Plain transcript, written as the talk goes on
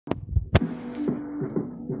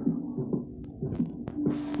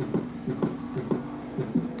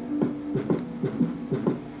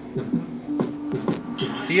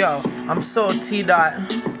Yo, I'm so T-Dot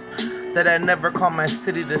that I never call my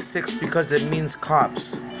city the six because it means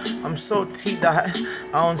cops. I'm so T-Dot,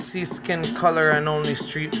 I don't see skin color and only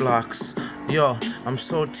street blocks. Yo, I'm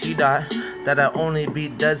so T-Dot that I only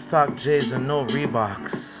beat dead stock J's and no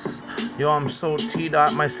Reeboks. Yo, I'm so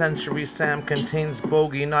T-Dot, my Century Sam contains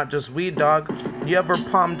bogey, not just weed, dog. You ever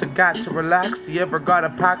palmed a gat to relax? You ever got a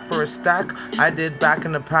pack for a stack? I did back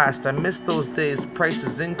in the past. I miss those days.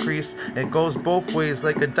 Prices increase. It goes both ways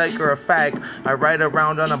like a dyke or a fag. I ride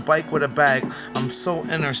around on a bike with a bag. I'm so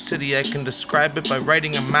inner city I can describe it by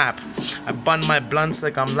writing a map. I bun my blunts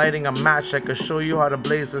like I'm lighting a match. I could show you how to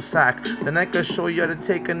blaze a sack. Then I could show you how to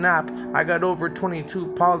take a nap. I got over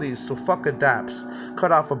 22 polys, so fuck a daps.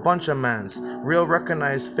 Cut off a bunch of mans. Real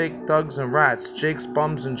recognized fake thugs and rats. Jake's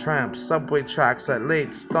bums and tramps. Subway tracks at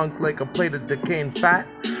late. Stunk like a plate of decaying fat.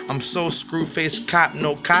 I'm so screw-faced cap,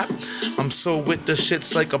 no cap. I'm so with the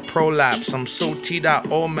shits like a prolapse. I'm so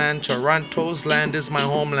T-Dot, old man. Toronto's land is my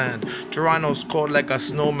homeland. Toronto's cold like a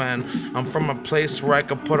snowman. I'm from a place where I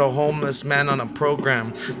could put a homeless man on a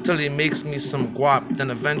program till he makes me some guap,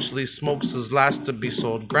 then eventually smokes his last to be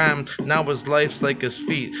sold gram. Now his life's like his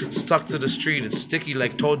feet, stuck to the street, it's sticky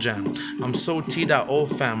like toe jam. I'm so T-Dot,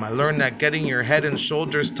 old fam. I learned that getting your head and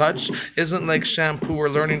shoulders touched isn't like shampoo or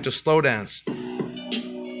learning to slow dance.